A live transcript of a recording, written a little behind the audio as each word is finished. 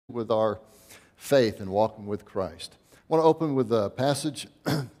with our faith and walking with Christ. I want to open with a passage,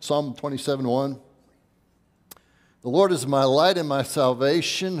 Psalm 27:1. The Lord is my light and my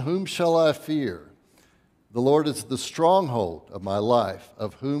salvation, whom shall I fear? The Lord is the stronghold of my life,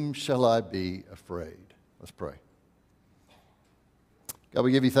 of whom shall I be afraid? Let's pray. God,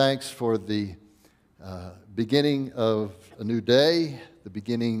 we give you thanks for the beginning of a new day, the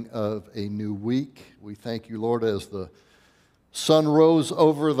beginning of a new week. We thank you, Lord, as the sun rose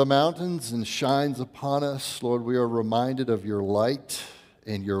over the mountains and shines upon us. Lord, we are reminded of your light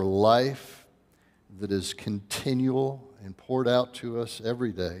and your life that is continual and poured out to us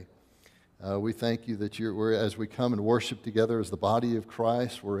every day. We thank you that as we come and worship together as the body of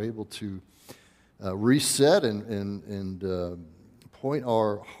Christ, we're able to reset and point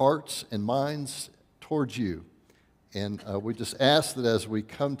our hearts and minds towards you. And we just ask that as we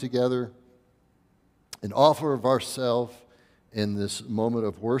come together and offer of ourselves in this moment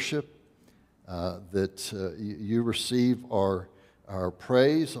of worship, that you receive our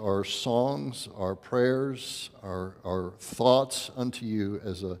praise, our songs, our prayers, our thoughts unto you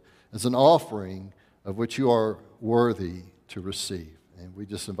as an offering of which you are worthy to receive. And we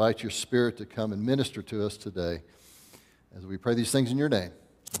just invite your Spirit to come and minister to us today as we pray these things in your name.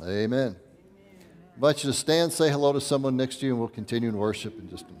 Amen. I invite you to stand, say hello to someone next to you, and we'll continue in worship in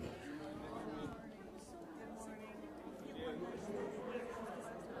just a minute.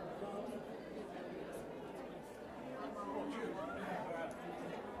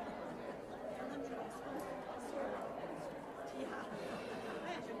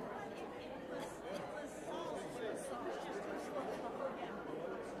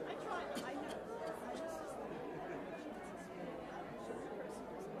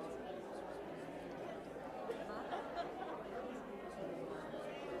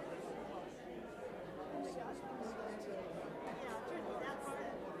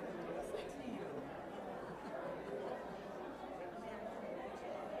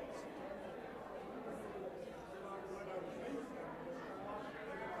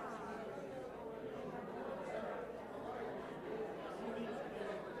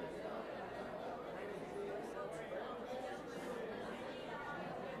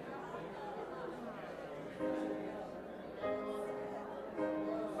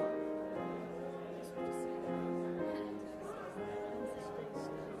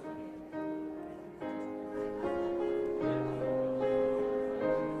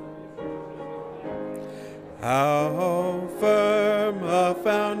 How firm a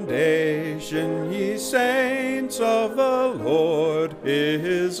foundation, ye saints of the Lord,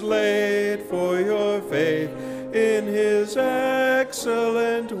 is laid for your faith in his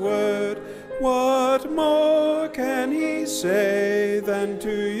excellent word. What more can he say than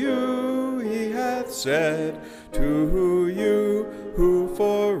to you he hath said, to you who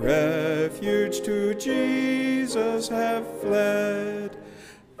for refuge to Jesus have fled?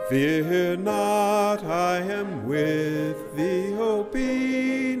 Fear not, I am with thee, oh,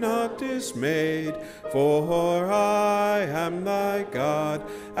 be not dismayed, for I am thy God,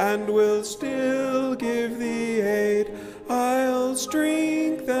 and will still give thee aid. I'll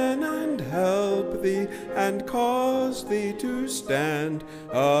strengthen and help thee, and cause thee to stand,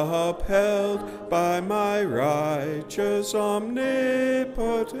 upheld by my righteous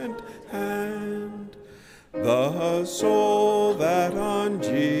omnipotent hand. The soul that on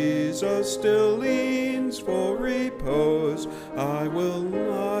Jesus still leans for repose, I will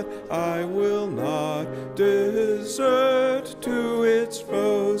not desert to its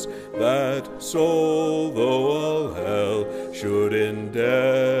foes. That soul, though all hell should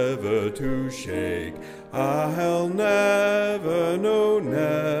endeavor to shake, I'll never, no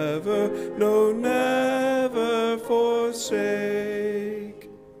never, no never forsake.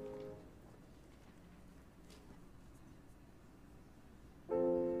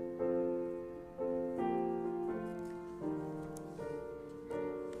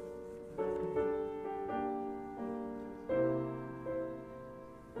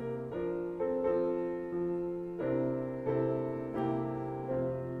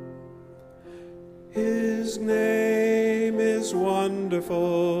 His name is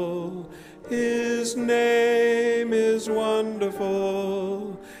wonderful, his name is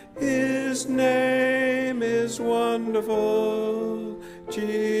wonderful, his name is wonderful,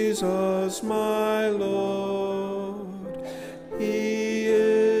 Jesus my Lord. He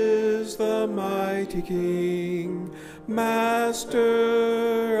is the mighty King,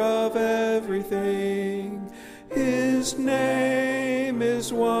 Master of everything. His name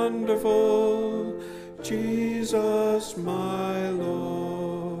is wonderful, Jesus my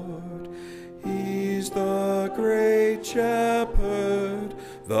Lord. He's the great shepherd,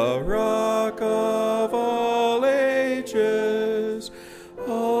 the rock of all ages.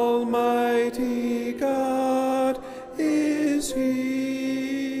 Almighty God is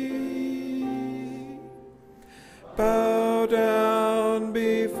he. Bow down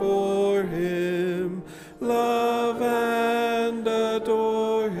before him, love and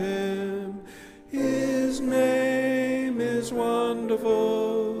adore him. His name is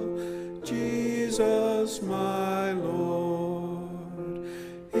wonderful, Jesus my Lord.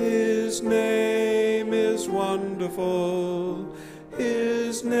 His name is wonderful,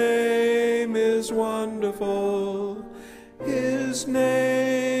 his name is wonderful, his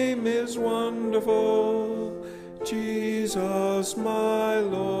name is wonderful, Jesus my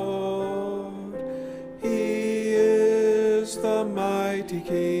Lord. He is the mighty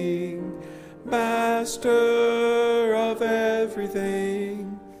King, Master of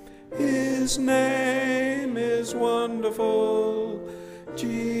everything. His name is wonderful,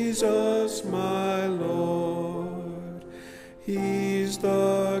 Jesus my Lord. He's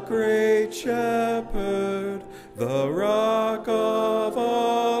the great shepherd, the rock of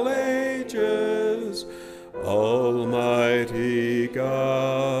all ages. Almighty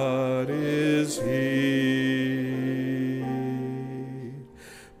God is he.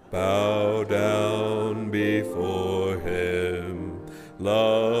 Bow down before him,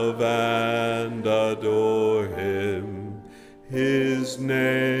 love and adore him. His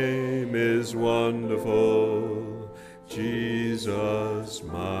name is wonderful, Jesus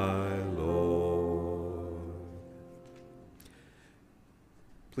my Lord.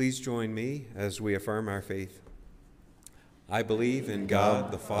 Please join me as we affirm our faith. I believe in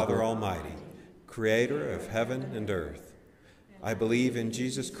God, the Father Almighty, creator of heaven and earth. I believe in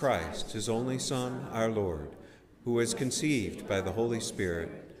Jesus Christ, his only Son, our Lord, who was conceived by the Holy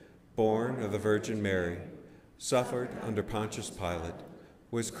Spirit, born of the Virgin Mary, suffered under Pontius Pilate,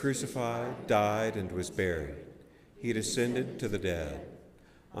 was crucified, died, and was buried. He descended to the dead.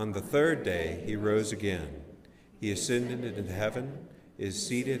 On the third day he rose again. He ascended into heaven, is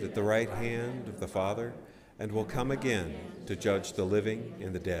seated at the right hand of the Father, and will come again to judge the living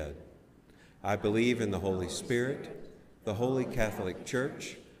and the dead. I believe in the Holy Spirit, the Holy Catholic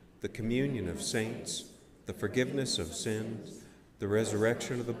Church, the communion of saints, the forgiveness of sins, the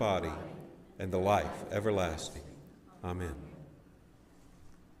resurrection of the body, and the life everlasting. Amen.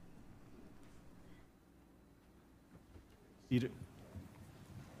 Eat it.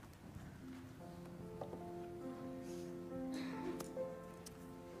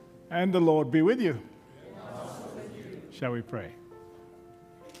 And the Lord be with you. And also with you. Shall we pray?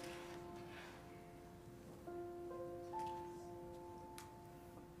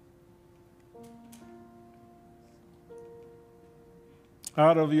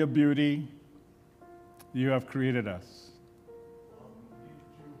 Out of your beauty, you have created us.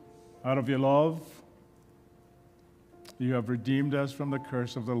 Out of your love, you have redeemed us from the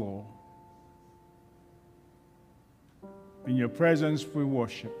curse of the law. In your presence we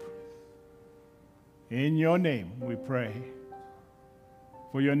worship. In your name we pray.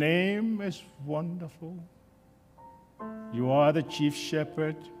 For your name is wonderful. You are the chief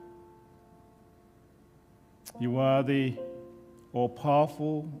shepherd. You are the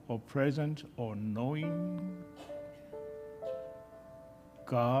all-powerful, all-present, all-knowing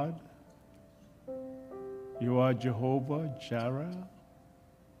God. You are Jehovah Jireh.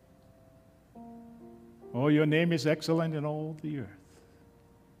 Oh, your name is excellent in all the earth.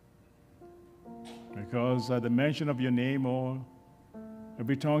 Because at the mention of your name, oh,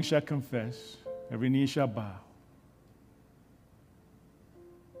 every tongue shall confess, every knee shall bow.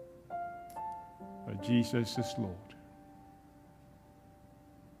 But Jesus is Lord.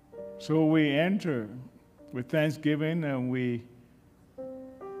 So we enter with thanksgiving and we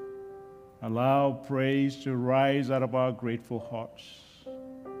allow praise to rise out of our grateful hearts.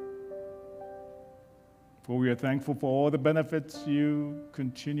 For we are thankful for all the benefits you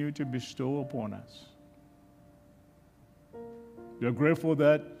continue to bestow upon us. We are grateful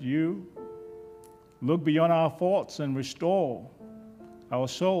that you look beyond our faults and restore our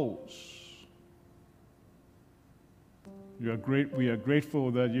souls. We are grateful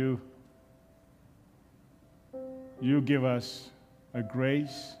that you give us a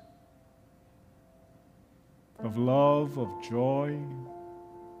grace of love, of joy,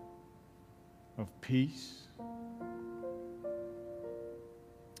 of peace.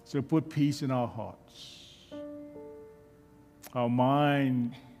 So put peace in our hearts. Our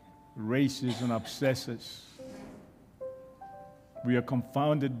mind races and obsesses. We are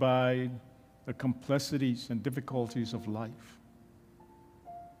confounded by the complexities and difficulties of life.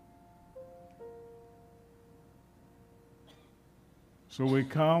 So we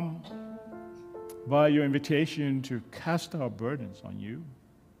come by your invitation to cast our burdens on you.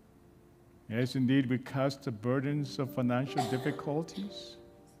 Yes, indeed, we cast the burdens of financial difficulties.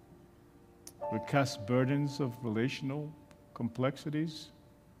 We cast burdens of relational complexities,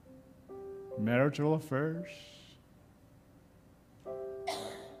 marital affairs,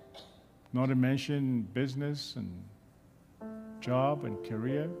 not to mention business and job and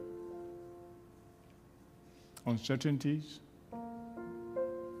career, uncertainties.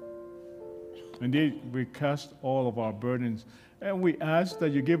 Indeed, we cast all of our burdens, and we ask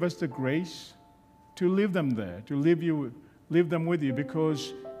that you give us the grace to leave them there, to leave them with you,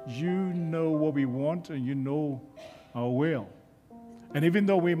 because you know what we want and you know our will. And even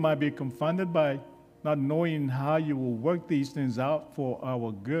though we might be confounded by not knowing how you will work these things out for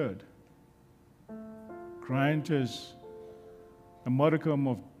our good, grant us a modicum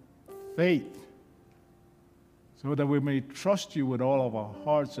of faith so that we may trust you with all of our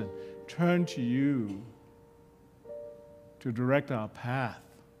hearts and turn to you to direct our path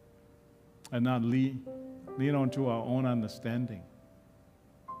and not lean onto our own understanding.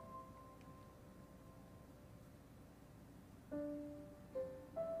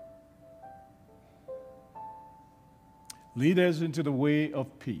 Lead us into the way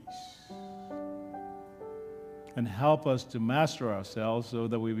of peace and help us to master ourselves so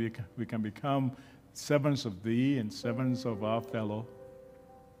that we can become servants of thee and servants of our fellow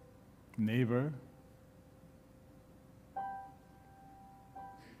neighbor.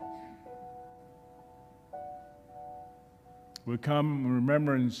 We come in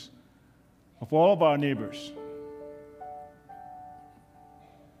remembrance of all of our neighbors,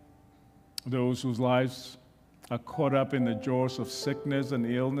 those whose lives are caught up in the jaws of sickness and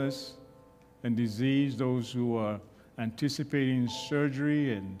illness and disease, those who are anticipating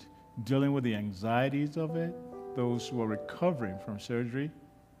surgery and dealing with the anxieties of it, those who are recovering from surgery.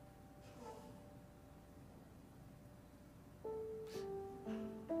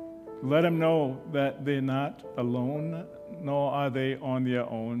 Let them know that they're not alone, nor are they on their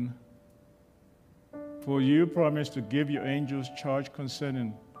own. For you promised to give your angels charge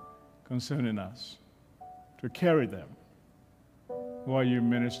concerning us, to carry them while you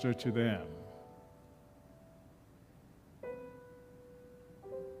minister to them.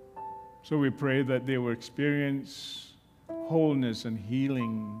 So we pray that they will experience wholeness and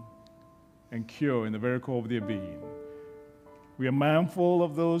healing and cure in the very core of their being. We are mindful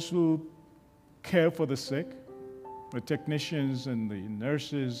of those who care for the sick, the technicians and the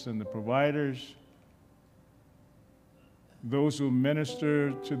nurses and the providers, those who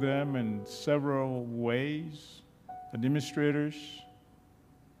minister to them in several ways, administrators,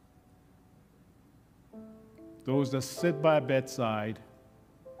 those that sit by a bedside,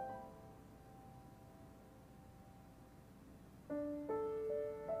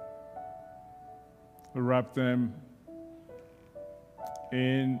 we wrap them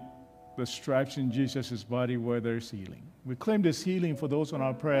in the stripes in Jesus' body where there's healing. We claim this healing for those on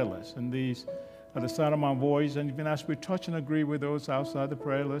our prayer list, and these are the sound of my voice, and even as we touch and agree with those outside the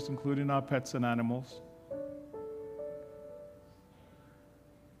prayer list, including our pets and animals,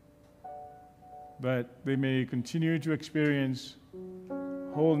 that they may continue to experience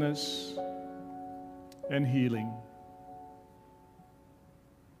wholeness and healing.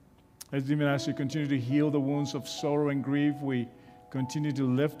 Even as we continue to heal the wounds of sorrow and grief, we continue to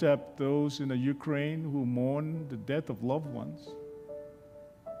lift up those in the Ukraine who mourn the death of loved ones,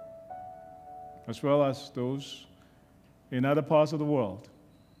 as well as those in other parts of the world,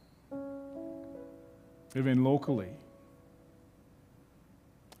 even locally,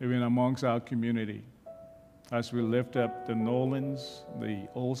 even amongst our community, as we lift up the Nolans, the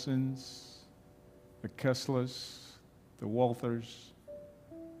Olsons, the Kesslers, the Walthers,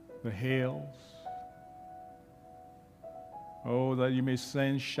 the Hales. Oh, that you may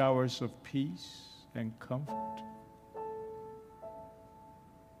send showers of peace and comfort.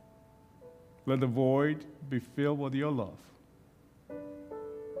 Let the void be filled with your love.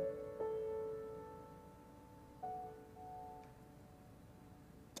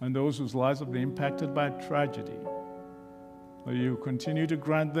 And those whose lives have been impacted by tragedy, that you continue to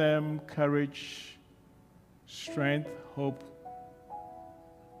grant them courage, strength, hope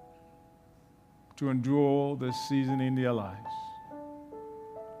to endure this season in their lives.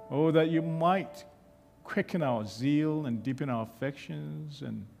 Oh, that you might quicken our zeal and deepen our affections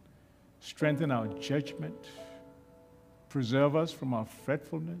and strengthen our judgment, preserve us from our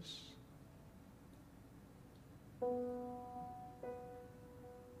fretfulness.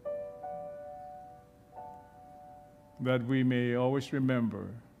 That we may always remember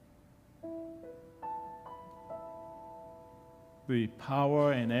the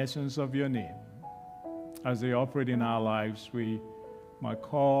power and essence of your name as they operate in our lives. We might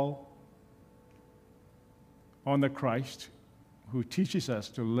call on the Christ who teaches us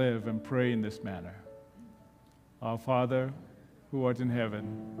to live and pray in this manner. Our Father, who art in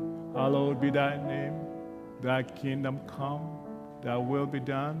heaven, hallowed be thy name. Thy kingdom come, thy will be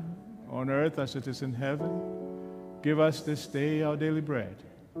done on earth as it is in heaven. Give us this day our daily bread,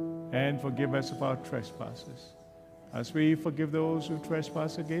 and forgive us of our trespasses, as we forgive those who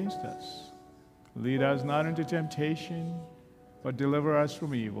trespass against us. Lead us not into temptation, but deliver us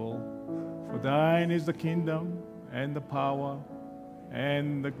from evil. For thine is the kingdom, and the power,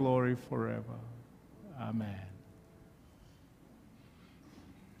 and the glory forever. Amen.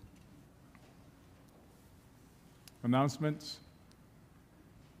 Announcements.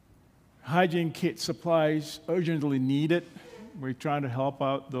 Hygiene kit supplies urgently needed. We're trying to help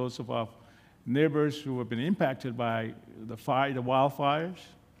out those of our neighbors who have been impacted by the wildfires,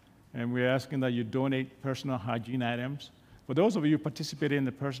 and we're asking that you donate personal hygiene items. For those of you who participated in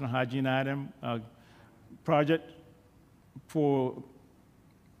the personal hygiene item project for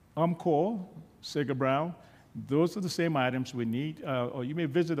UMCOR, Sager Brown, those are the same items we need. Or you may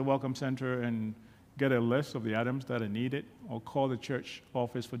visit the Welcome Center and get a list of the items that are needed, or call the church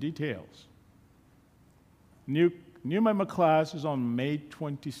office for details. New member class is on May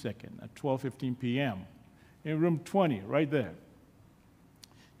 22nd at 12:15 p.m. in room 20, right there.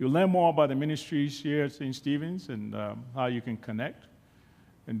 You'll learn more about the ministries here at St. Stephen's and how you can connect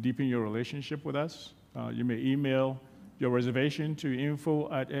and deepen your relationship with us. You may email your reservation to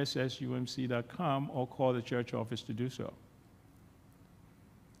info@ssumc.com or call the church office to do so.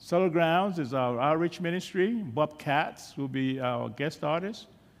 Subtle Grounds is our outreach ministry. Bob Katz will be our guest artist.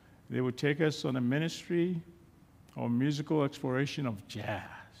 They will take us on a ministry or musical exploration of jazz.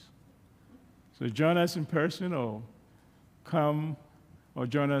 So join us in person or come or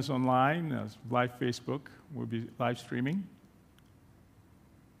join us online. Live Facebook. We'll be live streaming.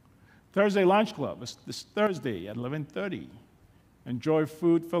 Thursday Lunch Club is this Thursday at 11:30. Enjoy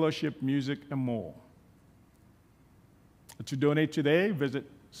food, fellowship, music, and more. To donate today, visit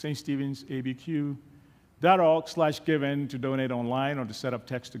ststevensabq.org/given to donate online or to set up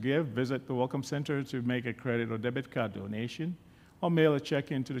text to give. Visit the Welcome Center to make a credit or debit card donation, or mail a check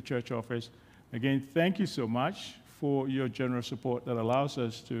into the church office. Again, thank you so much for your generous support that allows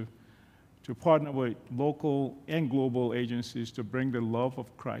us to partner with local and global agencies to bring the love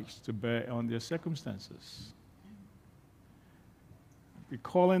of Christ to bear on their circumstances. We're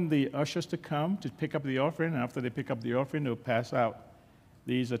calling the ushers to come to pick up the offering. And after they pick up the offering, they'll pass out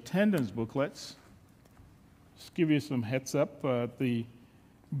these attendance booklets. Just give you some heads up. The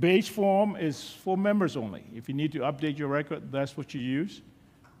beige form is for members only. If you need to update your record, that's what you use.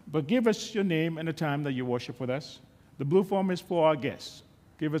 But give us your name and the time that you worship with us. The blue form is for our guests.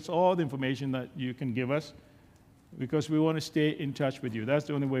 Give us all the information that you can give us, because we want to stay in touch with you. That's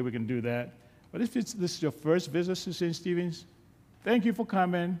the only way we can do that. But if this is your first visit to St. Stephen's, thank you for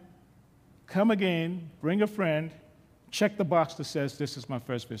coming. Come again, bring a friend. Check the box that says, "This is my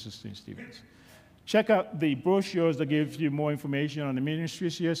first visit to St. Stephen's." Check out the brochures that give you more information on the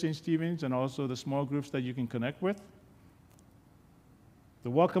ministries here at St. Stephen's and also the small groups that you can connect with. The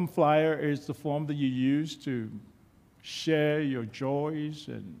welcome flyer is the form that you use to share your joys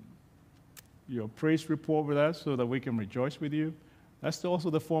and your praise report with us so that we can rejoice with you. That's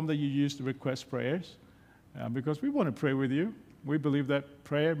also the form that you use to request prayers, because we want to pray with you. We believe that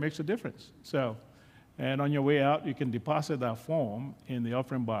prayer makes a difference. And on your way out, you can deposit that form in the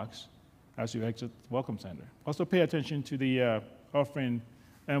offering box as you exit the Welcome Center. Also pay attention to the offering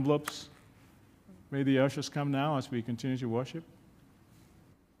envelopes. May the ushers come now as we continue to worship.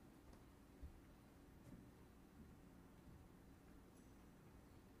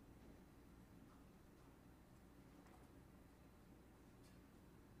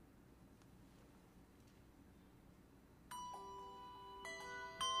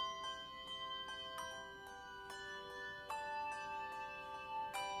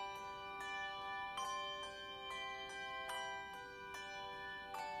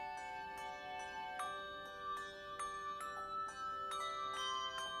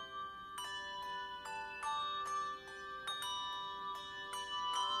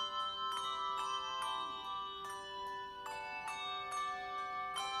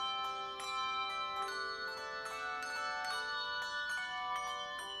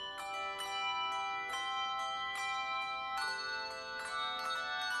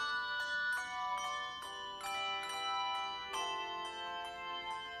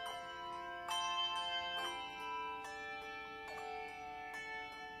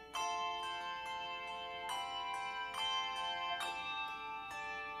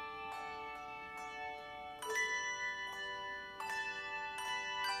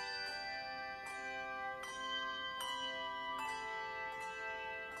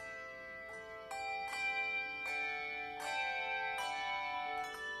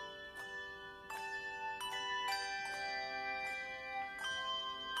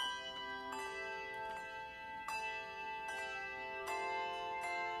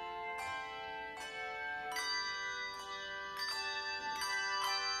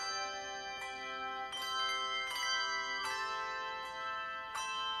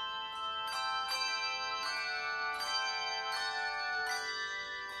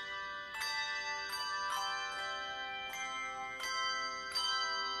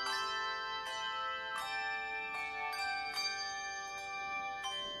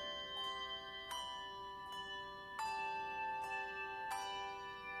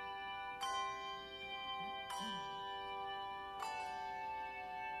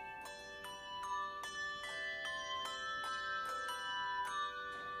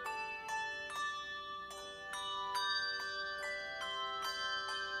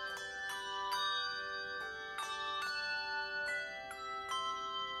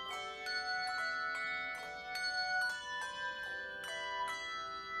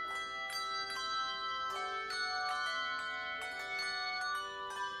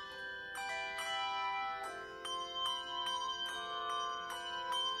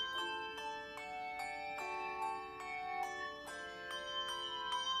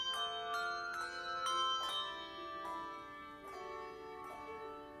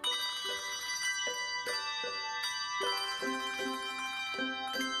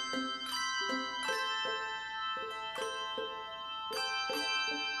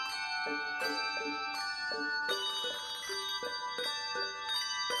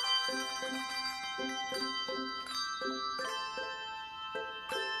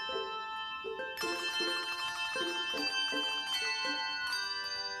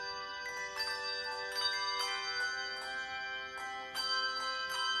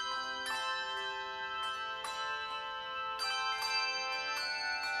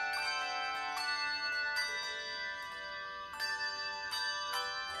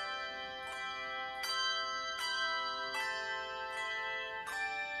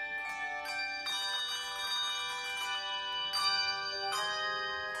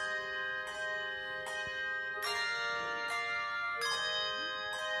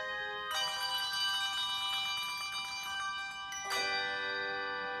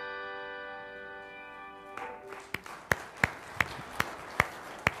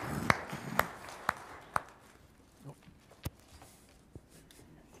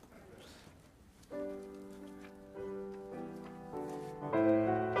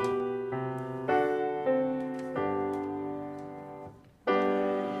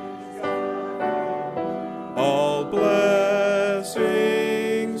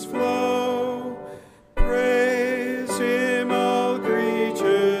 blessings flow. Praise him, all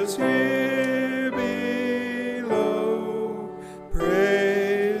creatures here below.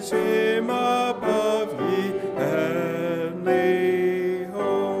 Praise him above, ye heavenly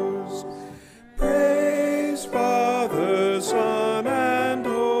hosts. Praise Father, Son, and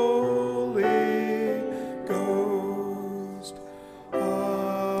Holy Ghost.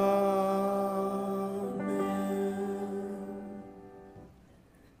 Amen.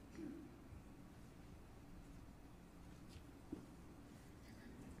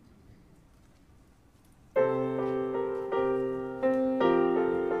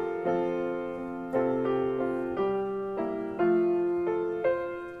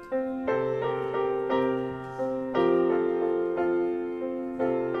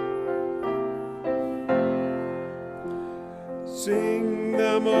 Sing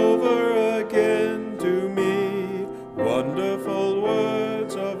them over again to me, wonderful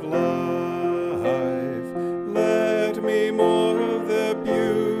words of life. Let me more of their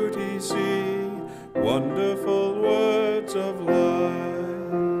beauty see, wonderful words of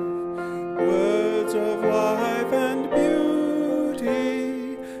life. Words of life and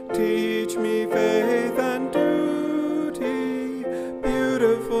beauty, teach me faith and duty.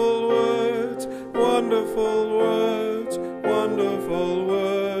 Beautiful words, wonderful words, wonderful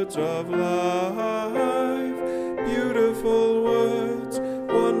words of life. Beautiful words,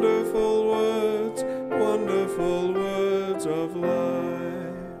 wonderful words, wonderful words of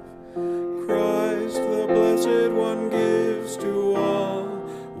life. Christ the Blessed One gives to all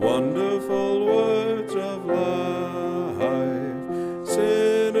wonderful words of life.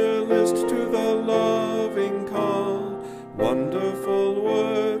 Sinner, list to the loving call, wonderful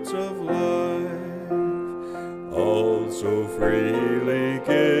words of life. Also freely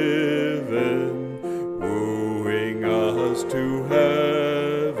given, wooing us to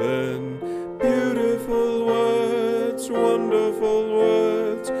heaven. Beautiful words, wonderful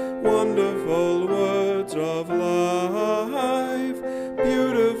words, wonderful words of life.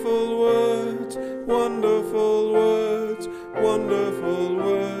 Beautiful words, wonderful words, wonderful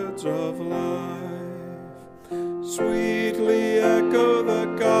words of life. Sweetly echo the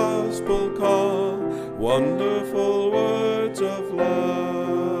gospel call, wonderful words of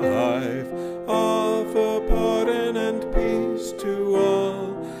life. Offer pardon and peace to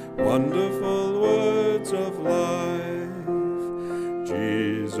all, wonderful words of life.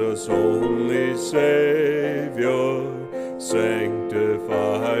 Jesus, only Savior,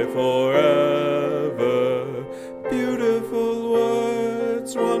 sanctify forever. Beautiful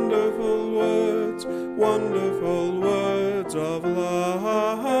words, wonderful words, wonderful words of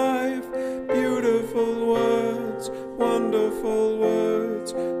life. Beautiful words, wonderful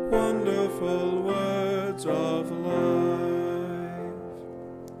words, wonderful words of life.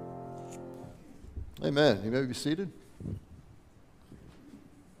 Amen. You may be seated.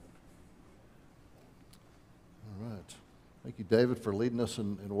 All right. Thank you, David, for leading us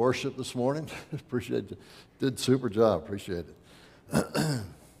in worship this morning. Appreciate it. Did super job. Appreciate it.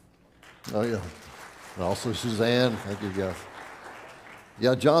 Oh, yeah. And also Suzanne. Thank you, guys.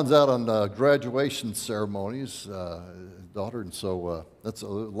 Yeah, John's out on graduation ceremonies, daughter, and so that's a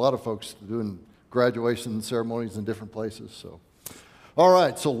lot of folks doing graduation ceremonies in different places. So, all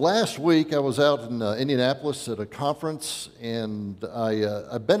right. So last week I was out in Indianapolis at a conference, and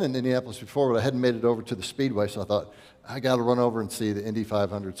I've been in Indianapolis before, but I hadn't made it over to the Speedway, so I thought I got to run over and see the Indy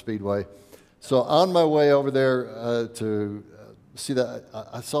 500 Speedway. So on my way over there to see that,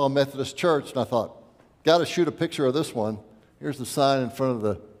 I saw a Methodist church, and I thought, got to shoot a picture of this one. Here's the sign in front of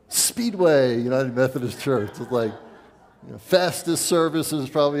the Speedway United Methodist Church. It's like, fastest services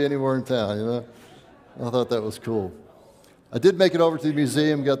probably anywhere in town, I thought that was cool. I did make it over to the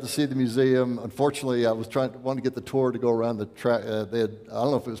museum, got to see the museum. Unfortunately, I was wanted to get the tour to go around the track. I don't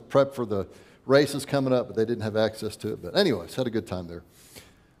know if it was prep for the races coming up, but they didn't have access to it. But anyways, had a good time there.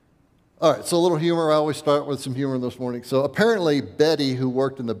 All right, so a little humor. I always start with some humor this morning. So apparently Betty, who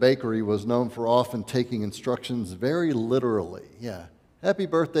worked in the bakery, was known for often taking instructions very literally. Yeah, happy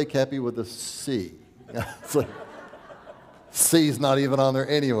birthday, Cappy, with a C. It's like, C's not even on there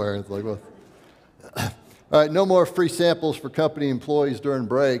anywhere. It's like, well. All right, no more free samples for company employees during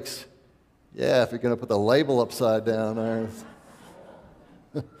breaks. Yeah, if you're going to put the label upside down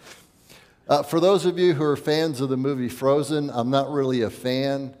there. For those of you who are fans of the movie Frozen, I'm not really a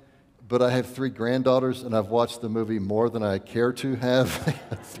fan, but I have 3 granddaughters, and I've watched the movie more than I care to have.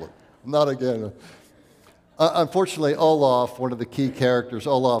 Not again. Unfortunately, Olaf, one of the key characters,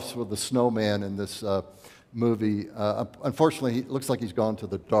 Olaf's with the snowman in this movie. Unfortunately, it looks like he's gone to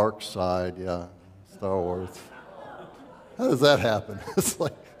the dark side. Yeah, Star Wars. How does that happen? It's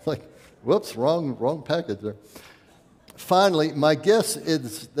like, whoops, wrong package there. Finally, my guess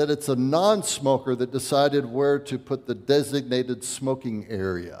is that it's a non-smoker that decided where to put the designated smoking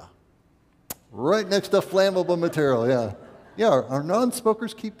area. Right next to flammable material, yeah. Yeah, our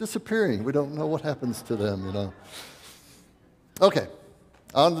non-smokers keep disappearing. We don't know what happens to them, you know. Okay,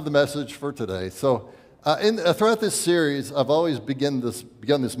 on to the message for today. So throughout this series, I've always begun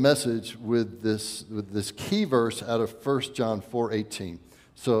this message with this key verse out of 1 John 4:18.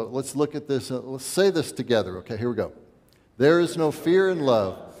 So let's look at this. Let's say this together. Okay, here we go. There is no fear in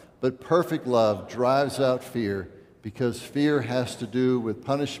love, but perfect love drives out fear, because fear has to do with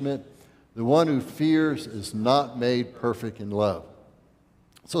punishment. The one who fears is not made perfect in love.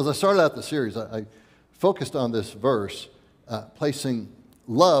 So as I started out the series, I focused on this verse, placing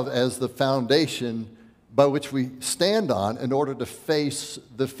love as the foundation by which we stand on in order to face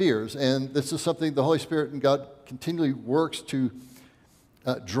the fears. And this is something the Holy Spirit and God continually works to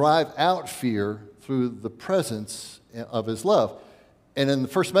drive out fear through the presence of His love. And in the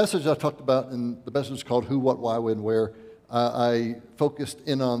first message I talked about, in the message called Who, What, Why, When, Where, I focused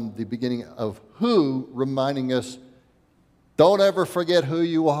in on the beginning of who, reminding us, don't ever forget who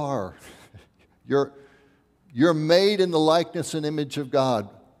you are. You're made in the likeness and image of God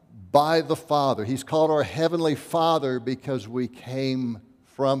by the Father. He's called our Heavenly Father because we came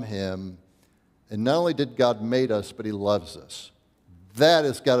from Him. And not only did God made us, but He loves us. That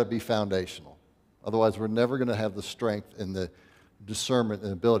has got to be foundational. Otherwise, we're never going to have the strength and the discernment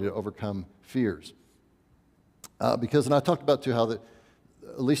and ability to overcome fears. And I talked about, too, how that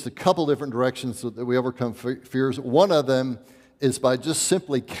at least a couple different directions that we overcome fears. One of them is by just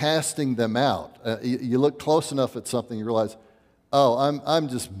simply casting them out. You look close enough at something, you realize, oh, I'm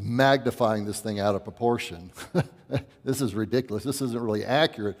just magnifying this thing out of proportion. This is ridiculous. This isn't really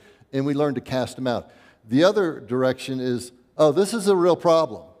accurate. And we learn to cast them out. The other direction is, oh, this is a real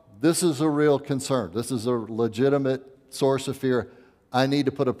problem. This is a real concern. This is a legitimate source of fear. I need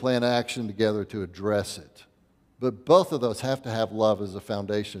to put a plan of action together to address it. But both of those have to have love as a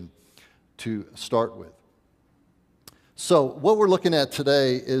foundation to start with. So what we're looking at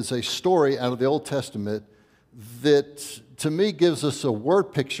today is a story out of the Old Testament that, to me, gives us a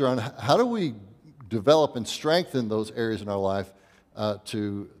word picture on how do we develop and strengthen those areas in our life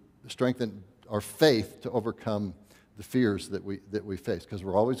to strengthen our faith to overcome the fears that we face. Because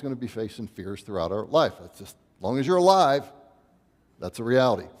we're always going to be facing fears throughout our life. That's just, as long as you're alive, that's a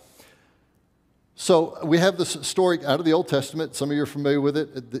reality. So we have this story out of the Old Testament. Some of you are familiar with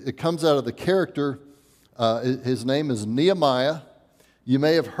it. It comes out of the character. His name is Nehemiah. You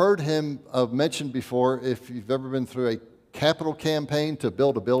may have heard him mentioned before if you've ever been through a capital campaign to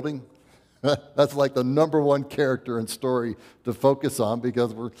build a building. That's like the number one character and story to focus on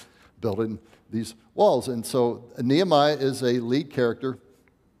because we're building these walls. And so Nehemiah is a lead character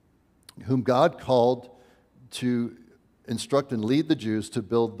whom God called to instruct and lead the Jews to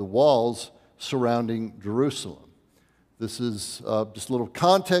build the walls surrounding Jerusalem. This is just a little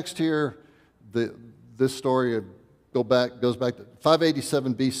context here. This story goes back to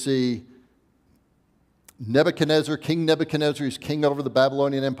 587 BC. King Nebuchadnezzar, he's king over the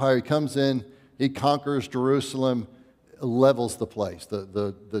Babylonian Empire. He comes in, he conquers Jerusalem, levels the place.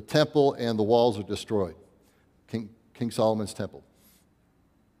 The temple and the walls are destroyed. King Solomon's temple.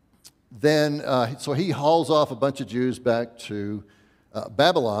 Then, so he hauls off a bunch of Jews back to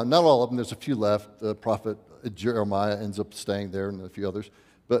Babylon. Not all of them, there's a few left. The prophet Jeremiah ends up staying there and a few others.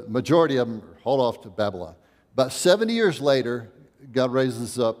 But majority of them are hauled off to Babylon. About 70 years later, God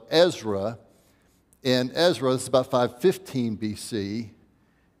raises up Ezra. And Ezra, this is about 515 BC,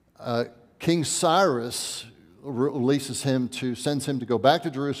 King Cyrus sends him to go back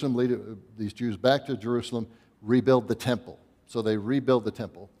to Jerusalem, lead these Jews back to Jerusalem, rebuild the temple. So they rebuild the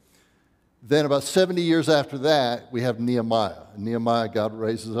temple. Then about 70 years after that, we have Nehemiah. God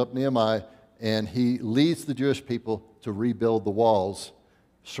raises up Nehemiah, and he leads the Jewish people to rebuild the walls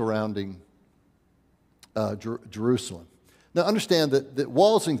surrounding Jerusalem. Now understand that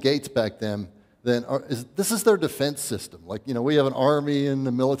walls and gates back then this is their defense system. Like, you know, we have an army and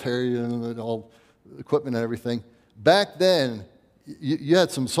the military and all equipment and everything. Back then, you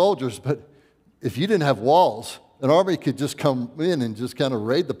had some soldiers, but if you didn't have walls, an army could just come in and just kind of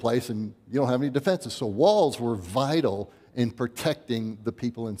raid the place and you don't have any defenses. So walls were vital in protecting the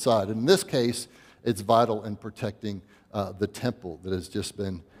people inside. And in this case, it's vital in protecting the temple that has just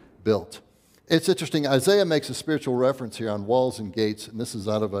been built. It's interesting. Isaiah makes a spiritual reference here on walls and gates, and this is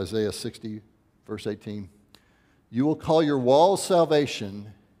out of Isaiah 60, verse 18. You will call your walls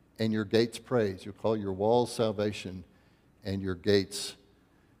salvation and your gates praise. You'll call your walls salvation and your gates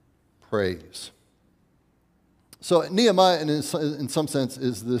praise. So Nehemiah, in some sense,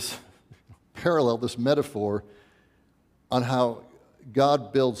 is this parallel, this metaphor on how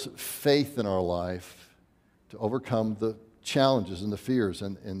God builds faith in our life to overcome the challenges and the fears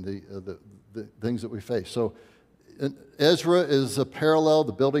and the things that we face. So Ezra is a parallel.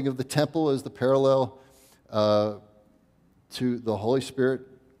 The building of the temple is the parallel to the Holy Spirit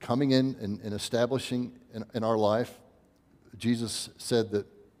coming in and establishing in our life. Jesus said that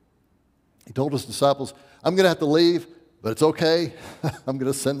he told his disciples, I'm going to have to leave, but it's okay. I'm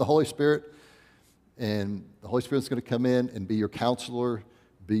going to send the Holy Spirit. And the Holy Spirit's going to come in and be your counselor,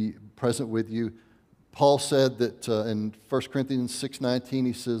 be present with you. Paul said that in 1 Corinthians 6:19,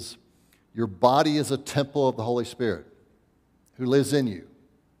 he says, your body is a temple of the Holy Spirit who lives in you.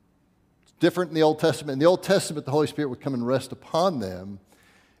 It's different in the Old Testament. In the Old Testament, the Holy Spirit would come and rest upon them.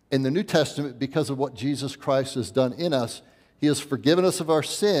 In the New Testament, because of what Jesus Christ has done in us, he has forgiven us of our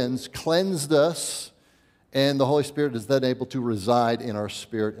sins, cleansed us, and the Holy Spirit is then able to reside in our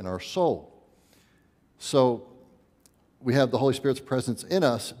spirit and our soul. So we have the Holy Spirit's presence in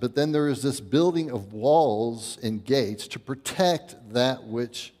us, but then there is this building of walls and gates to protect that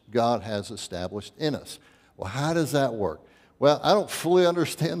which God has established in us. Well, how does that work? Well, I don't fully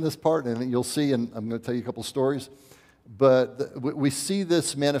understand this part, and you'll see, and I'm going to tell you a couple stories, but we see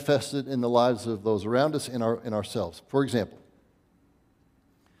this manifested in the lives of those around us and in ourselves. For example,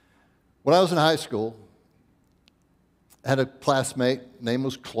 when I was in high school, I had a classmate, name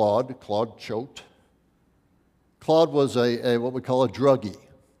was Claude Choate. Claude was a what we call a druggie.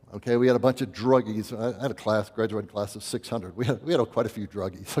 Okay, we had a bunch of druggies. I had a graduating class of 600. We had quite a few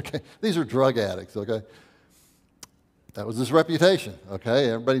druggies. Okay, these are drug addicts. Okay, that was his reputation. Okay,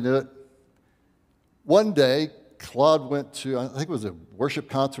 everybody knew it. One day, Claude went to, I think it was a worship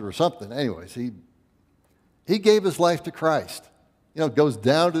concert or something. Anyways, he gave his life to Christ. You know, goes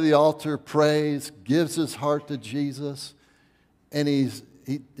down to the altar, prays, gives his heart to Jesus, and he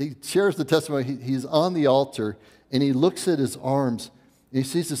shares the testimony. He's on the altar, and he looks at his arms, and he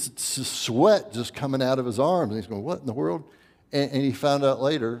sees this sweat just coming out of his arms, and he's going, what in the world? And he found out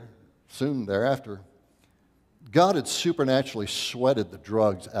later, soon thereafter, God had supernaturally sweated the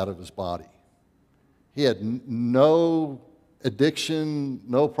drugs out of his body. He had no addiction,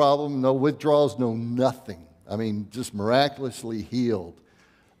 no problem, no withdrawals, no nothing. I mean, just miraculously healed.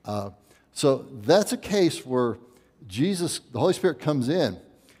 So that's a case where Jesus, the Holy Spirit comes in.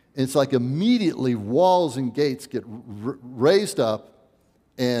 It's like immediately walls and gates get raised up,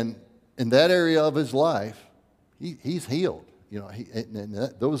 and in that area of his life, he's healed. You know,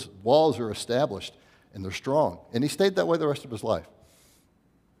 those walls are established, and they're strong. And he stayed that way the rest of his life.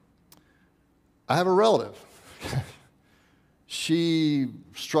 I have a relative. She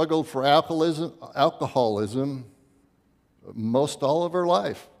struggled for alcoholism most all of her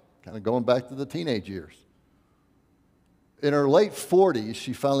life, kind of going back to the teenage years. In her late 40s,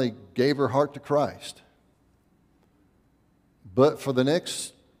 she finally gave her heart to Christ. But for the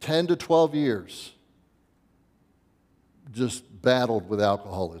next 10 to 12 years, just battled with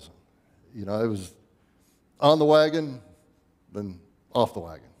alcoholism. You know, it was on the wagon, then off the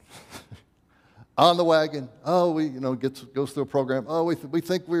wagon. On the wagon, oh, goes through a program. Oh, we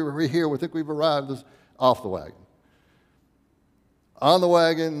think we're here. We think we've arrived. This, off the wagon. On the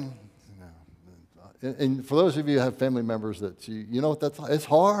wagon. And for those of you who have family members that you know what that's like. It's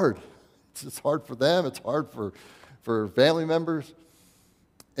hard. It's hard for them. It's hard for family members.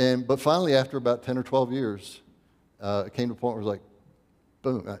 But finally, after about 10 or 12 years, it came to a point where it was like,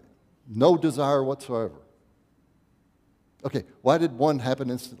 boom, no desire whatsoever. Okay, why did one happen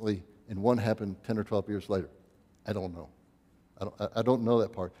instantly and one happened 10 or 12 years later? I don't know. I don't know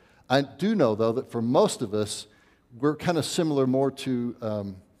that part. I do know, though, that for most of us, we're kind of similar more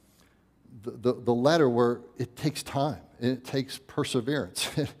to the latter, where it takes time and it takes perseverance.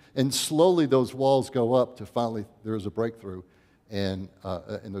 And slowly those walls go up to finally there is a breakthrough and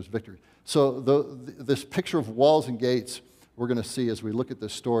there's victory. So this picture of walls and gates we're going to see as we look at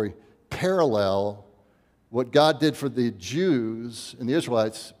this story parallel what God did for the Jews and the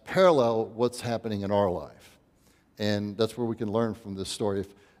Israelites, parallel what's happening in our life. And that's where we can learn from this story.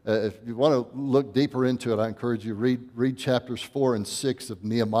 If you want to look deeper into it, I encourage you to read chapters 4 and 6 of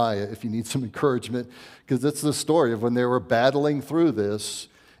Nehemiah if you need some encouragement, because it's the story of when they were battling through this,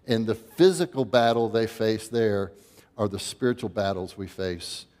 and the physical battle they faced there are the spiritual battles we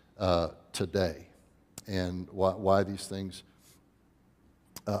face today, and why these things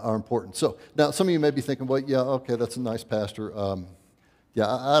are important. So now some of you may be thinking, well, yeah, okay, that's a nice pastor. I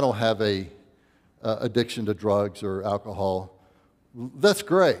don't have a addiction to drugs or alcohol. That's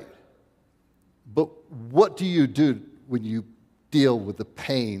great. But what do you do when you deal with the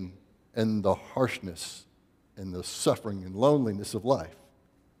pain and the harshness and the suffering and loneliness of life?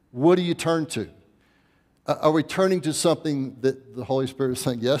 What do you turn to? Are we turning to something that the Holy Spirit is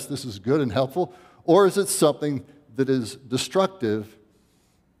saying, yes, this is good and helpful? Or is it something that is destructive,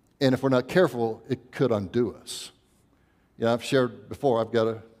 and if we're not careful, it could undo us? You know, I've shared before, I've got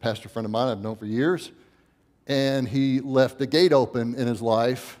a pastor friend of mine I've known for years, and he left a gate open in his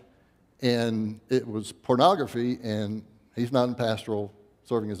life, and it was pornography, and he's not in pastoral,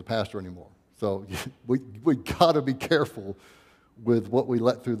 serving as a pastor anymore. So we got to be careful with what we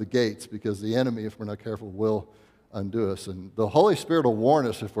let through the gates, because the enemy, if we're not careful, will undo us. And the Holy Spirit will warn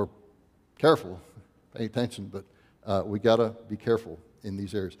us if we're careful, pay attention, but we got to be careful in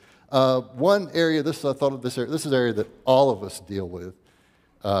these areas. One area, I thought of this area, this is an area that all of us deal with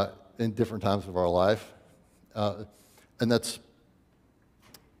in different times of our life, and that's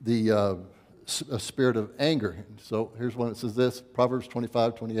the spirit of anger. So here's one that says this, Proverbs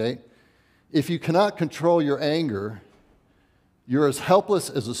 25:28. If you cannot control your anger, you're as helpless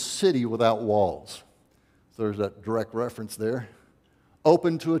as a city without walls. So there's that direct reference there.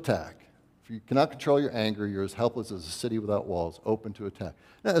 Open to attack. If you cannot control your anger, you're as helpless as a city without walls, open to attack.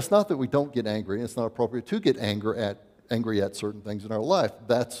 Now, it's not that we don't get angry, and it's not appropriate to get angry at certain things in our life.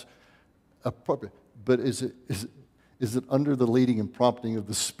 That's appropriate. But is it under the leading and prompting of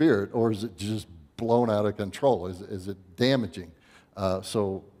the Spirit, or is it just blown out of control? Is it damaging?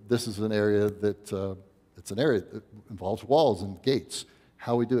 So this is an area that it's an area that involves walls and gates,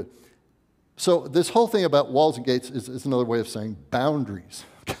 how we do it. So this whole thing about walls and gates is another way of saying boundaries,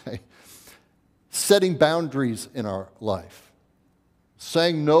 okay? Setting boundaries in our life.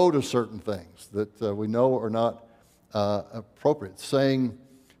 Saying no to certain things that we know are not appropriate.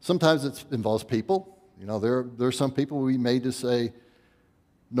 Sometimes it involves people. You know, there are some people we may just say,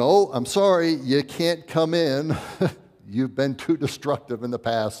 no, I'm sorry, you can't come in. You've been too destructive in the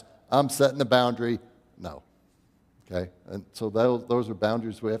past. I'm setting a boundary. No. Okay? And so those are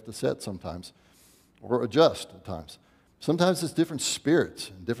boundaries we have to set sometimes, or adjust at times. Sometimes it's different spirits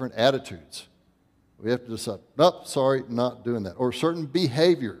and different attitudes. We have to decide, nope, sorry, not doing that. Or certain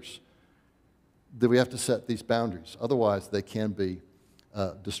behaviors that we have to set these boundaries. Otherwise, they can be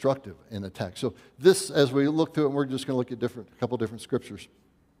destructive and attack. So this, as we look through it, we're just going to look at a couple different scriptures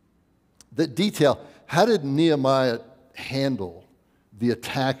that detail how did Nehemiah handle the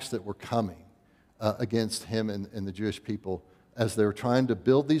attacks that were coming against him and the Jewish people as they were trying to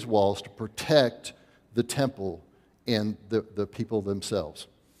build these walls to protect the temple and the people themselves.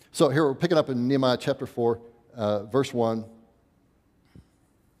 So here we're picking up in Nehemiah chapter 4, verse 1.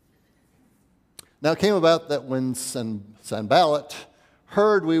 Now it came about that when Sanballat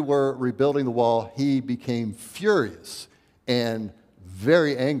heard we were rebuilding the wall, he became furious and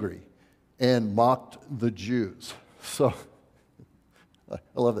very angry and mocked the Jews. So I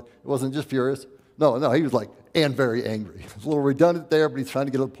love it. It wasn't just furious. No, he was like, and very angry. It's a little redundant there, but he's trying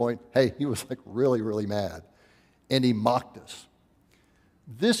to get to the point. Hey, he was like really, really mad. And he mocked us.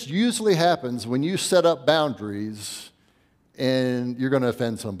 This usually happens when you set up boundaries and you're going to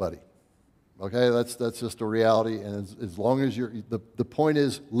offend somebody. Okay, that's just a reality. And as long as the point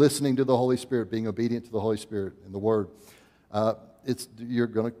is listening to the Holy Spirit, being obedient to the Holy Spirit and the Word, you're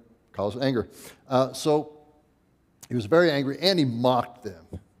going to cause anger. So he was very angry, and he mocked them.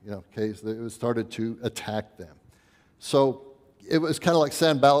 Okay, so it started to attack them. So it was kind of like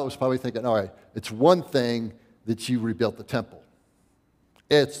Sanballat was probably thinking, all right, it's one thing that you rebuilt the temple.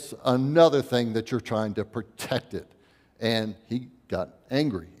 It's another thing that you're trying to protect it. And he got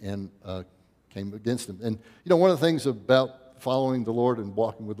angry and came against him. And, one of the things about following the Lord and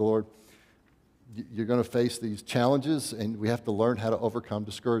walking with the Lord, you're going to face these challenges, and we have to learn how to overcome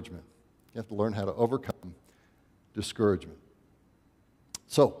discouragement. You have to learn how to overcome discouragement.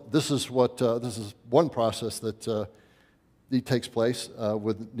 So this is one process that takes place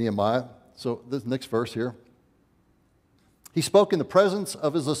with Nehemiah. So this next verse here. He spoke in the presence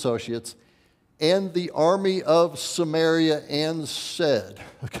of his associates and the army of Samaria and said,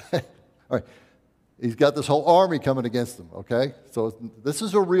 okay, all right, he's got this whole army coming against him, okay? So this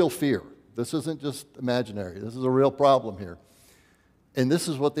is a real fear. This isn't just imaginary. This is a real problem here. And this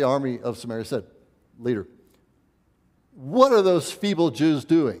is what the army of Samaria said. Leader, what are those feeble Jews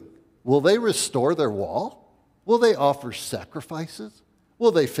doing? Will they restore their wall? Will they offer sacrifices?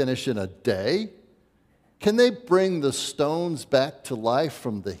 Will they finish in a day? Can they bring the stones back to life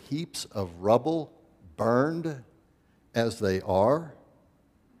from the heaps of rubble burned as they are?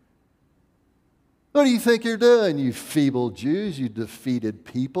 What do you think you're doing, you feeble Jews, you defeated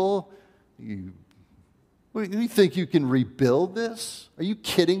people? What do you think you can rebuild this? Are you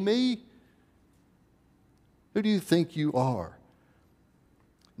kidding me? Who do you think you are?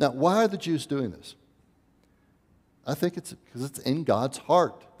 Now, why are the Jews doing this? I think it's because it's in God's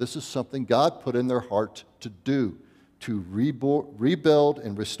heart. This is something God put in their heart to do, to rebuild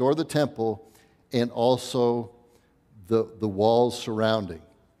and restore the temple and also the walls surrounding.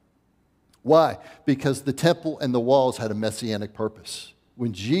 Why? Because the temple and the walls had a messianic purpose.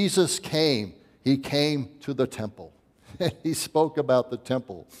 When Jesus came, he came to the temple. He spoke about the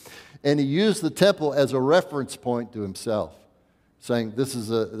temple. And he used the temple as a reference point to himself, saying, this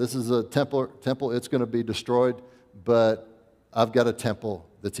is a temple, it's going to be destroyed, but I've got a temple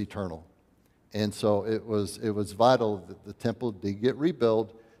that's eternal. And so it was vital that the temple did get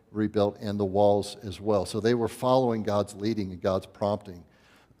rebuilt, and the walls as well. So they were following God's leading and God's prompting.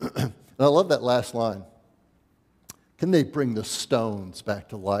 And I love that last line. Can they bring the stones back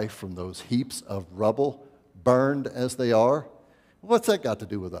to life from those heaps of rubble, burned as they are? What's that got to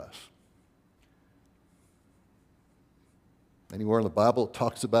do with us? Anywhere in the Bible it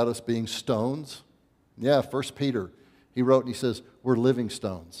talks about us being stones? Yeah, 1 Peter, he wrote and he says, we're living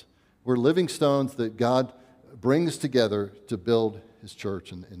stones. We're living stones that God brings together to build his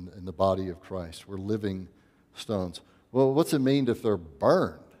church in the body of Christ. We're living stones. Well, what's it mean if they're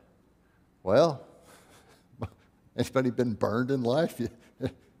burned? Well, anybody been burned in life? You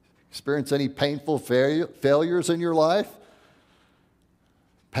experience any painful failures in your life?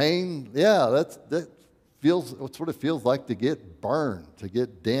 Pain, yeah, that's what it feels like to get burned, to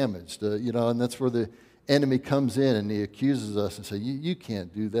get damaged, and that's where the enemy comes in and he accuses us and says, you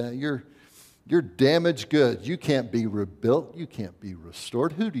can't do that. You're damaged goods. You can't be rebuilt. You can't be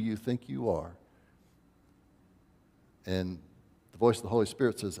restored. Who do you think you are? And the voice of the Holy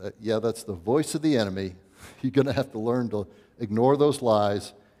Spirit says, yeah, that's the voice of the enemy. You're going to have to learn to ignore those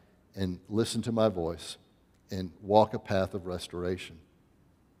lies and listen to my voice and walk a path of restoration.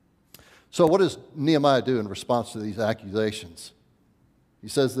 So what does Nehemiah do in response to these accusations? He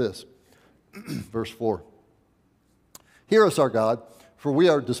says this, verse 4. Hear us, our God, for we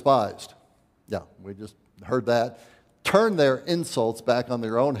are despised. Yeah, we just heard that. Turn their insults back on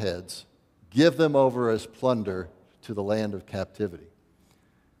their own heads. Give them over as plunder to the land of captivity.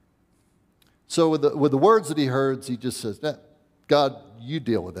 So with the words that he heard, he just says, God, you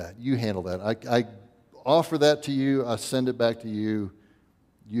deal with that. You handle that. I offer that to you. I send it back to you.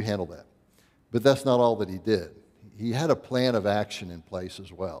 You handle that. But that's not all that he did. He had a plan of action in place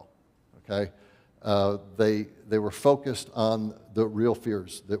as well. Okay? They were focused on the real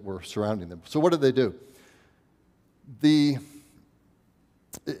fears that were surrounding them. So what did they do?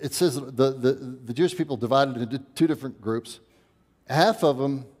 It says the Jewish people divided into two different groups. Half of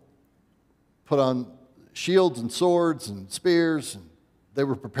them put on shields and swords and spears, and they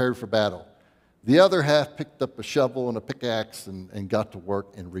were prepared for battle. The other half picked up a shovel and a pickaxe and got to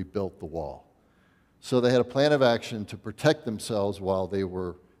work and rebuilt the wall. So they had a plan of action to protect themselves while they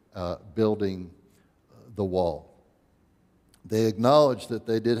were building the wall. They acknowledged that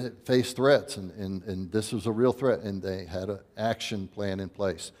they did face threats, and this was a real threat, and they had an action plan in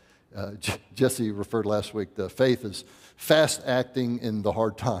place. Jesse referred last week, the faith is fast acting in the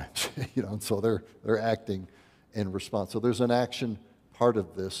hard times, and so they're acting in response. So there's an action part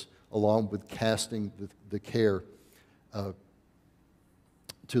of this, along with casting the care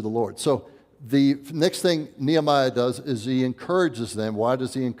to the Lord. So the next thing Nehemiah does is he encourages them. Why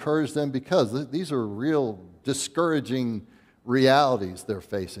does he encourage them? Because these are real discouraging realities they're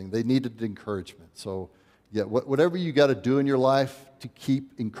facing. They needed encouragement. So, yeah, whatever you got to do in your life to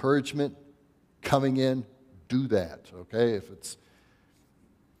keep encouragement coming in, do that, okay?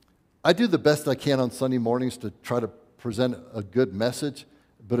 I do the best I can on Sunday mornings to try to present a good message,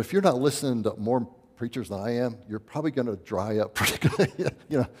 but if you're not listening to more preachers than I am, you're probably going to dry up pretty good.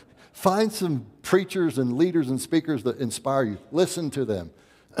 Find some preachers and leaders and speakers that inspire you. Listen to them.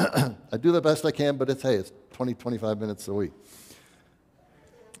 I do the best I can, but it's 20, 25 minutes a week.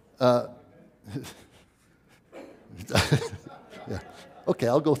 Yeah. Okay,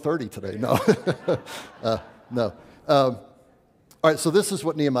 I'll go 30 today. No. No. All right, so this is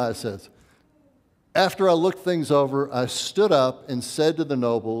what Nehemiah says. After I looked things over, I stood up and said to the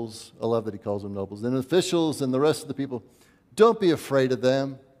nobles, I love that he calls them nobles, and officials and the rest of the people, don't be afraid of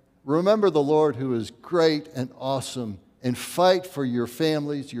them. Remember the Lord who is great and awesome, and fight for your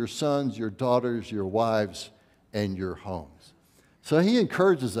families, your sons, your daughters, your wives, and your homes. So he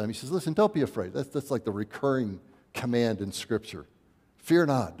encourages them. He says, listen, don't be afraid. That's like the recurring command in Scripture. Fear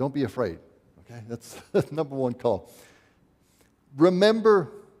not. Don't be afraid. Okay, that's the number one call.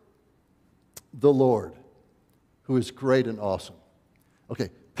 Remember the Lord who is great and awesome. Okay,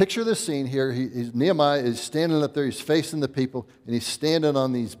 picture this scene here. Nehemiah is standing up there. He's facing the people, and he's standing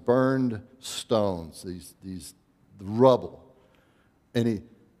on these burned stones, these rubble. And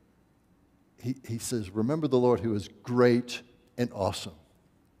he says, remember the Lord who is great and awesome.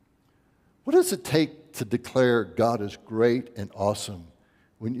 What does it take to declare God is great and awesome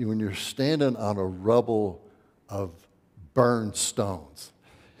when you're standing on a rubble of burned stones?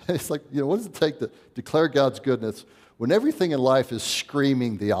 It's like, what does it take to declare God's goodness when everything in life is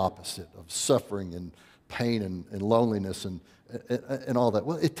screaming the opposite of suffering and pain and loneliness and all that?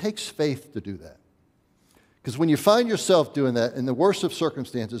 Well, it takes faith to do that. Because when you find yourself doing that in the worst of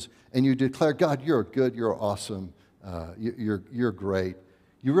circumstances and you declare, God, you're good, you're awesome, you're great,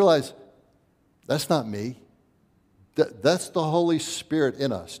 you realize that's not me. That's the Holy Spirit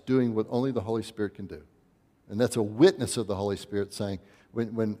in us doing what only the Holy Spirit can do. And that's a witness of the Holy Spirit saying,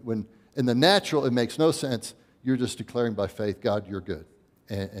 when in the natural it makes no sense, you're just declaring by faith, God, you're good,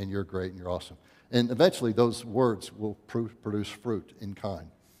 and you're great, and you're awesome. And eventually those words will produce fruit in kind.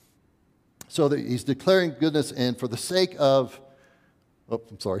 So that he's declaring goodness, and for the sake of,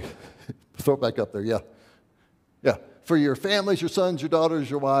 I'm sorry, throw it back up there, yeah. For your families, your sons, your daughters,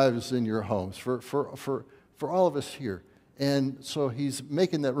 your wives, and your homes, for all of us here. And so he's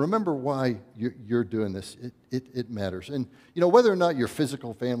making that, remember why you're doing this. It matters. And, whether or not your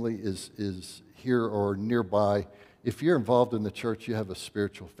physical family is here or nearby, if you're involved in the church, you have a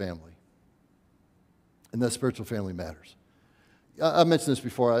spiritual family. And that spiritual family matters. I mentioned this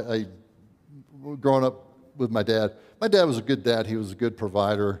before. I growing up with my dad was a good dad. He was a good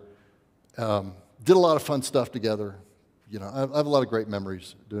provider. Did a lot of fun stuff together. I have a lot of great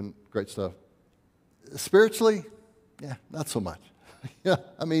memories doing great stuff. Spiritually, yeah, not so much.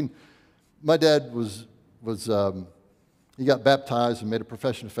 My dad was he got baptized and made a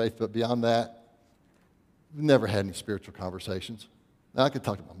profession of faith, but beyond that, we never had any spiritual conversations. Now, I could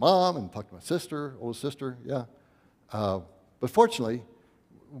talk to my mom and talk to my sister, older sister, yeah. But fortunately,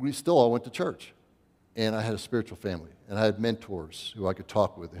 we still all went to church, and I had a spiritual family, and I had mentors who I could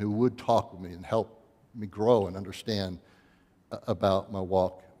talk with, who would talk with me and help me grow and understand about my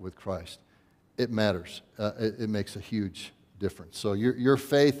walk with Christ. It matters. It makes a huge difference. So your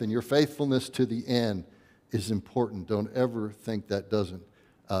faith and your faithfulness to the end is important. Don't ever think that doesn't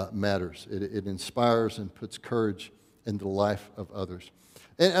matters. It inspires and puts courage into the life of others.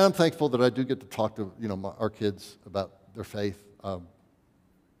 And I'm thankful that I do get to talk to our kids about their faith.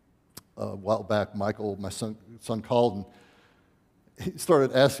 A while back, Michael, my son called and he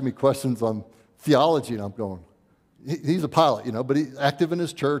started asking me questions on theology, and I'm going, he's a pilot, but he's active in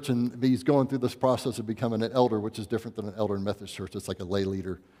his church, and he's going through this process of becoming an elder, which is different than an elder in Methodist church. It's like a lay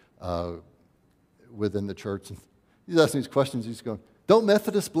leader within the church. And he's asking these questions. He's going, don't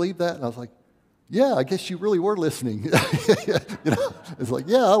Methodists believe that? And I was like, yeah, I guess you really were listening. It's like,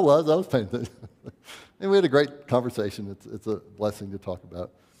 yeah, I was paying attention. And we had a great conversation. It's a blessing to talk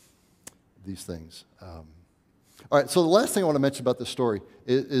about these things. All right, so the last thing I want to mention about this story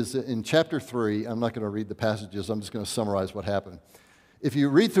is in chapter 3. I'm not going to read the passages. I'm just going to summarize what happened. If you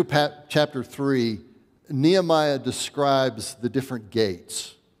read through chapter 3, Nehemiah describes the different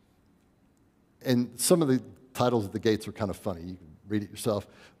gates. And some of the titles of the gates are kind of funny. You can read it yourself.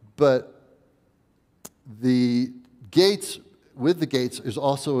 But the gates, with the gates, is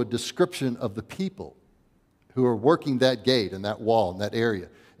also a description of the people who are working that gate and that wall and that area,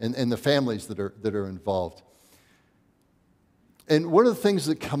 and the families that are involved. And one of the things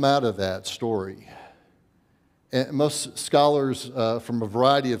that come out of that story, and most scholars from a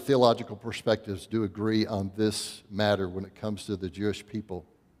variety of theological perspectives do agree on this matter when it comes to the Jewish people,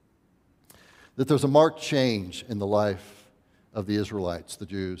 that there's a marked change in the life of the Israelites, the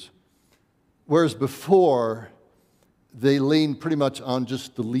Jews. Whereas before, they leaned pretty much on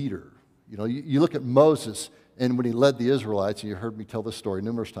just the leader. You look at Moses, and when he led the Israelites, and you heard me tell this story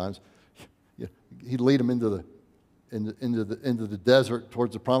numerous times, he'd lead them into the desert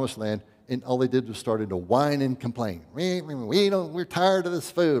towards the promised land, and all they did was started to whine and complain. We're tired of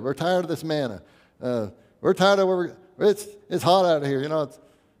this food. We're tired of this manna. We're tired of it's hot out here.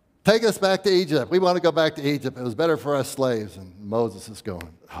 Take us back to Egypt. We want to go back to Egypt. It was better for us slaves. And Moses is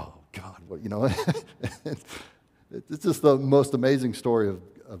going, oh God, it's just the most amazing story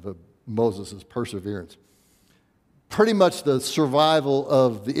of Moses' perseverance. Pretty much the survival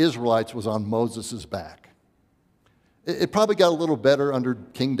of the Israelites was on Moses' back. It probably got a little better under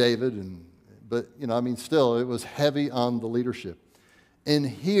King David, but still, it was heavy on the leadership. And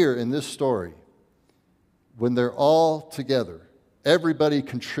here in this story, when they're all together, everybody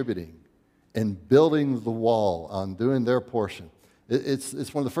contributing and building the wall on doing their portion,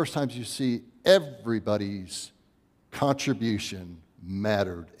 it's one of the first times you see everybody's contribution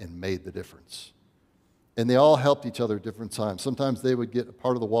mattered and made the difference. And they all helped each other at different times. Sometimes they would get a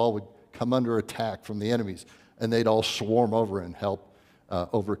part of the wall would come under attack from the enemies, and they'd all swarm over and help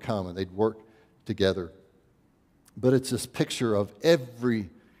overcome, and they'd work together. But it's this picture of every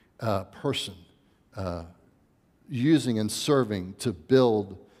person using and serving to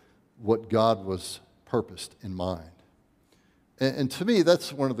build what God was purposed in mind. And to me,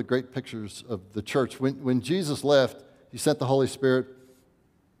 that's one of the great pictures of the church. When Jesus left, he sent the Holy Spirit.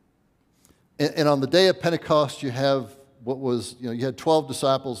 And on the day of Pentecost, you have what was, you had 12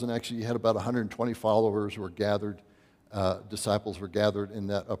 disciples, and actually you had about 120 followers who were gathered, disciples were gathered in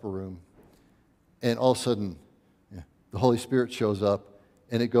that upper room. And all of a sudden, the Holy Spirit shows up,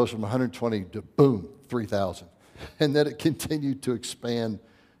 and it goes from 120 to, boom, 3,000. And then it continued to expand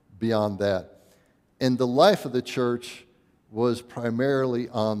beyond that. And the life of the church was primarily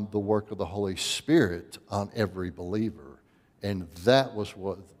on the work of the Holy Spirit on every believer. And that was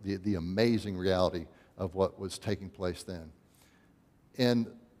what the amazing reality of what was taking place then. And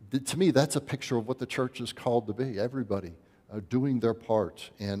to me, that's a picture of what the church is called to be. Everybody doing their part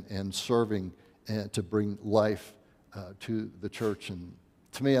and serving and to bring life to the church. And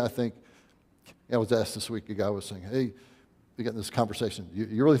to me, I think, I was asked this week, a guy was saying, hey, we got in this conversation,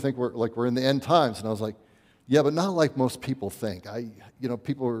 you really think we're in the end times? And I was like, yeah, but not like most people think.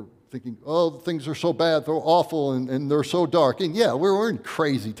 People are thinking, oh, things are so bad, they're awful, and they're so dark. And yeah, we're in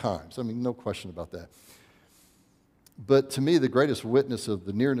crazy times. I mean, no question about that. But to me, the greatest witness of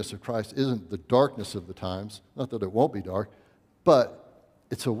the nearness of Christ isn't the darkness of the times, not that it won't be dark, but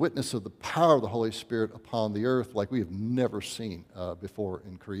it's a witness of the power of the Holy Spirit upon the earth like we have never seen before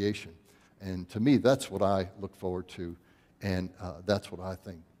in creation. And to me, that's what I look forward to, and that's what I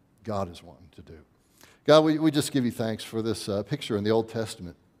think God is wanting to do. God, we just give you thanks for this picture in the Old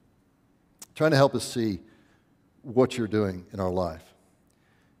Testament, trying to help us see what you're doing in our life.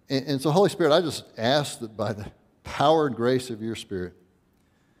 And so, Holy Spirit, I just ask that by the power and grace of your Spirit,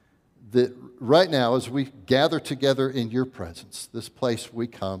 that right now, as we gather together in your presence, this place we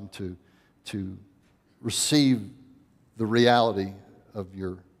come to receive the reality of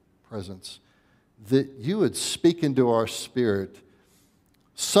your presence, that you would speak into our spirit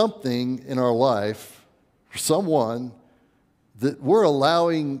something in our life, someone that we're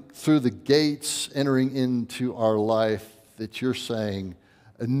allowing through the gates entering into our life, that you're saying,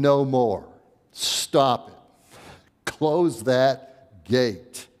 no more, stop it, close that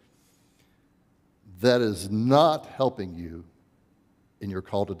gate. That is not helping you in your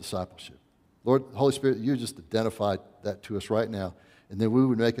call to discipleship. Lord, Holy Spirit, you just identified that to us right now, and then we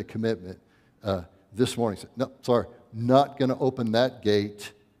would make a commitment this morning. Say, no, sorry, not going to open that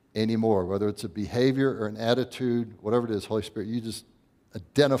gate anymore, whether it's a behavior or an attitude, whatever it is. Holy Spirit, you just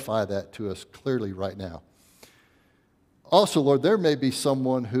identify that to us clearly right now. Also, Lord, there may be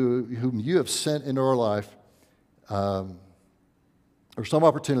someone whom you have sent into our life, or some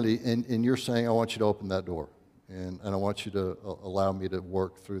opportunity, and you're saying, I want you to open that door, and I want you to allow me to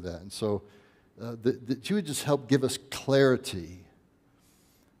work through that. And so that you would just help give us clarity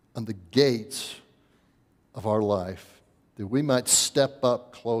on the gates of our life, that we might step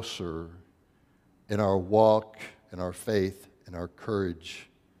up closer in our walk, in our faith, in our courage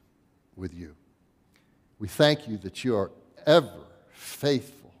with you. We thank you that you are ever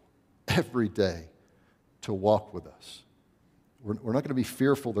faithful every day to walk with us. We're not going to be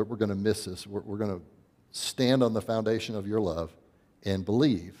fearful that we're going to miss this. We're going to stand on the foundation of your love and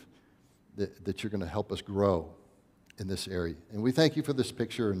believe that you're going to help us grow in this area. And we thank you for this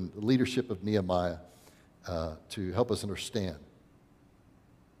picture and the leadership of Nehemiah to help us understand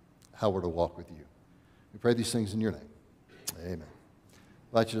how we're to walk with you. We pray these things in your name. Amen.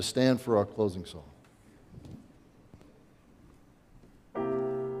 I'd like you to stand for our closing song.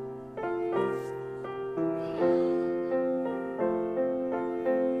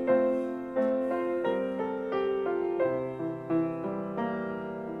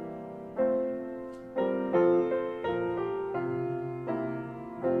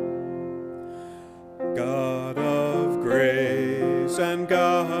 God of grace and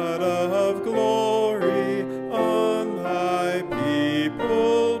God of glory, on thy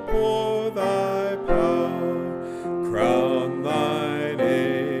people pour thy power. Crown thine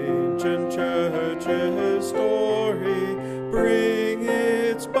ancient church's story, bring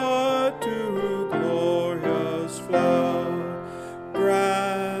its bud to glorious flower.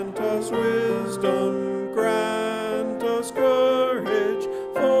 Grant us wisdom, grant us courage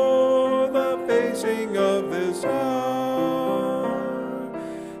for the facing of this hour,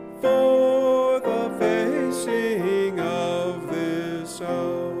 for the facing of this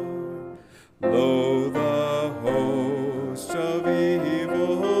hour. Lo, the hosts of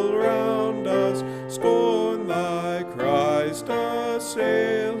evil round us scorn thy Christ,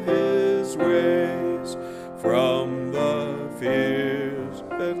 assail his ways. From the fears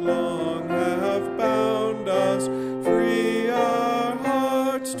that long have bound us, free our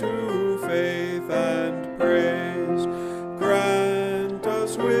hearts to faith and praise. Grant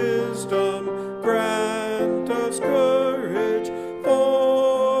us wisdom, grant us courage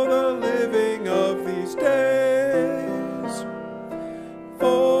for the living of these days,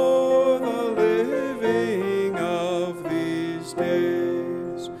 for the living of these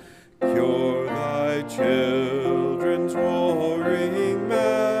days. Cure thy children's warring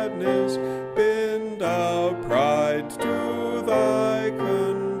madness, bend our pride to thy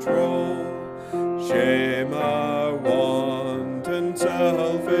control. Shame our wanton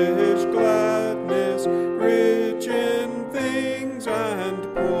selfish gladness, rich in things and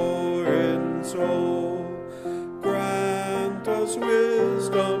poor in soul. Grant us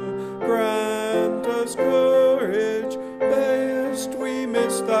wisdom, grant us courage, lest we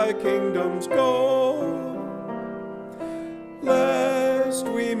miss thy kingdom's goal, lest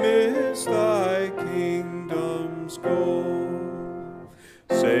we miss thy kingdom's goal.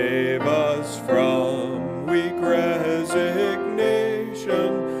 Save us from weak resignation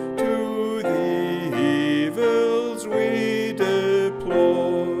to the evils we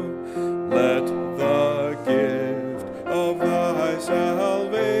deplore. Let the gift of thy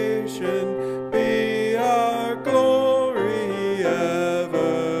salvation be our glory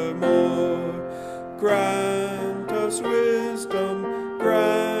evermore. Grant us wisdom,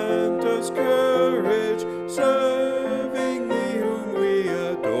 grant us courage, serving thee whom we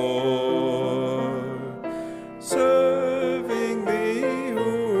adore, serving thee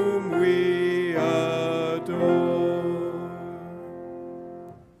whom we adore.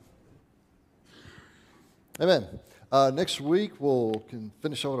 Amen. Next week, we'll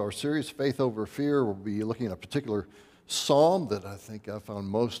finish out our series, Faith Over Fear. We'll be looking at a particular psalm that I think I found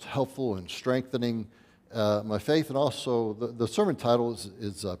most helpful in strengthening my faith. And also, the sermon title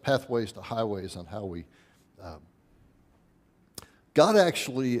is Pathways to Highways, on how we, God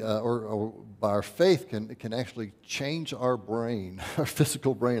actually, or by our faith, can actually change our brain, our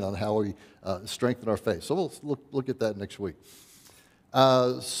physical brain, on how we strengthen our faith. So we'll look at that next week.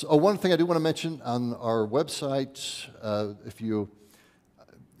 So one thing I do want to mention on our website,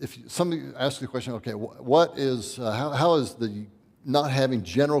 if somebody asks you the question, okay, what is, how is the not having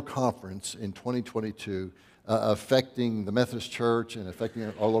general conference in 2022 affecting the Methodist Church and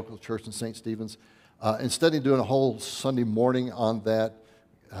affecting our local church in St. Stephen's? Instead of doing a whole Sunday morning on that,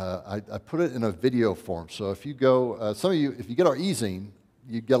 I put it in a video form. So if you go, some of you, if you get our e-zine,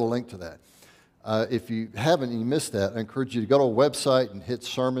 you get a link to that. If you haven't and you missed that, I encourage you to go to our website and hit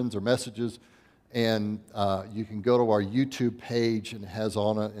sermons or messages, and you can go to our YouTube page, and it has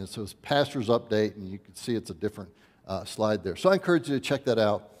on it, and it says Pastor's Update, and you can see it's a different slide there. So I encourage you to check that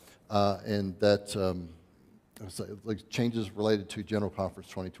out, and that like changes related to General Conference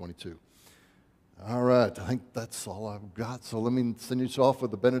 2022. All right, I think that's all I've got. So let me send you off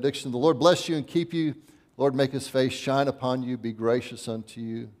with the benediction. The Lord bless you and keep you. Lord, make his face shine upon you, be gracious unto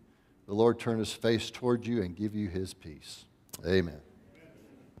you. The Lord turn his face toward you and give you his peace. Amen.